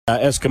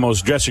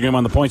Eskimos dressing room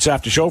on the Points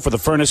After Show for the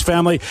Furness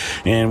family,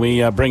 and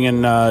we bring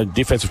in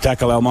defensive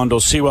tackle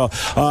Almondo Sewell.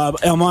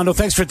 Almondo,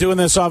 thanks for doing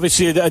this.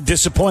 Obviously a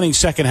disappointing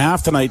second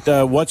half tonight.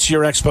 What's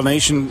your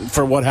explanation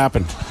for what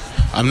happened?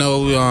 I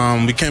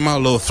know we came out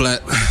a little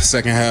flat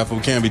second half. We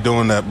can't be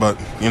doing that, but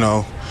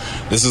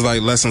this is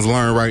like lessons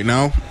learned right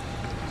now,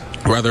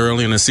 rather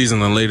early in the season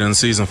than later in the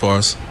season for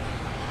us.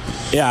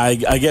 Yeah,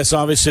 I guess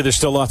obviously there's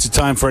still lots of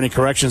time for any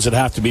corrections that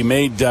have to be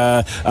made.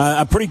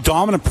 A pretty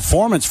dominant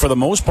performance for the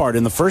most part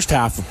in the first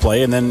half of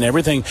play, and then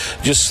everything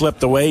just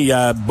slipped away,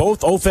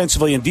 both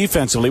offensively and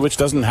defensively, which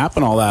doesn't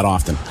happen all that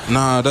often.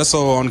 Nah, that's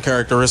so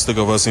uncharacteristic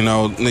of us. We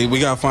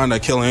got to find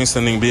that killer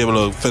instinct and be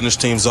able to finish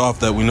teams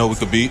off that we know we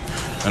could beat,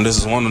 and this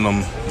is one of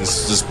them.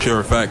 It's just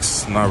pure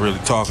facts, not really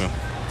talking.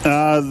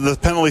 The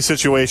penalty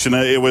situation.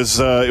 It was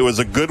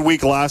a good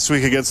week last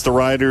week against the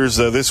Riders.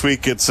 This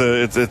week it's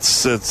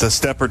a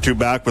step or two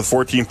back with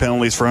 14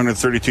 penalties for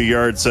 132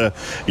 yards.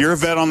 You're a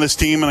vet on this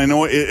team, and I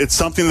know it's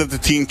something that the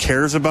team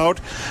cares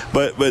about.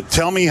 But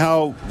tell me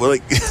how.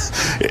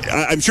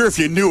 I'm sure if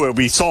you knew it would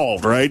be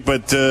solved, right?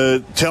 But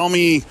tell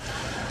me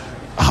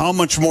how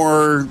much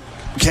more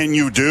can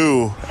you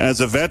do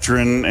as a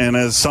veteran and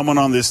as someone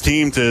on this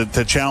team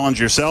to challenge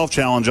yourself,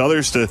 challenge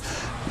others to.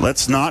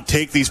 Let's not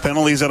take these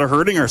penalties that are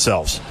hurting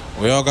ourselves.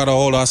 We all got to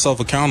hold ourselves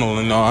accountable.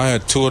 I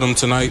had 2 of them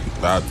tonight,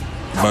 but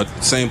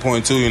same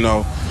point too.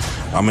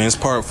 It's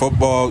part of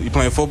football. You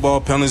playing football,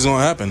 penalties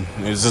don't happen.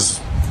 It's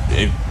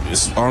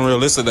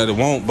unrealistic that it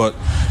won't. But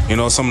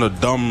some of the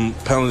dumb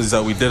penalties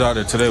that we did out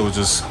there today was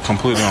just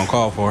completely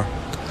uncalled for.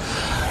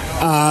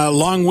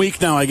 Long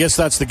week now. I guess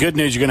that's the good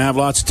news. You're going to have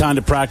lots of time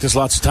to practice,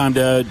 lots of time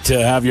to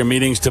have your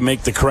meetings to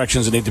make the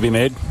corrections that need to be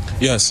made.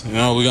 Yes, we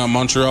got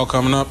Montreal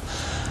coming up.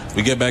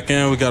 We get back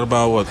in, we got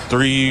about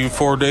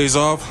 3-4 days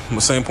off. At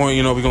the same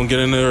point, we're going to get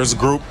in there as a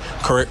group,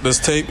 correct this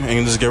tape,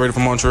 and just get ready for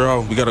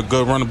Montreal. We got a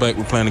good running back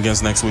we're playing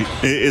against next week.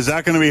 Is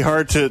that going to be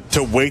hard to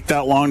wait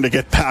that long to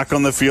get back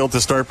on the field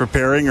to start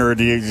preparing, or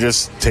do you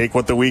just take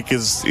what the week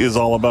is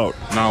all about?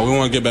 No, we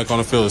want to get back on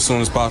the field as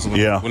soon as possible.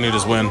 Yeah. We need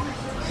this win.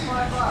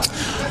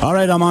 All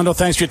right, Almondo,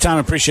 thanks for your time. I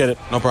appreciate it.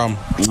 No problem.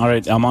 All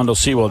right, Almondo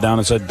Sewell down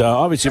and said,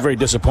 obviously very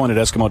disappointed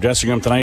Eskimo dressing room tonight.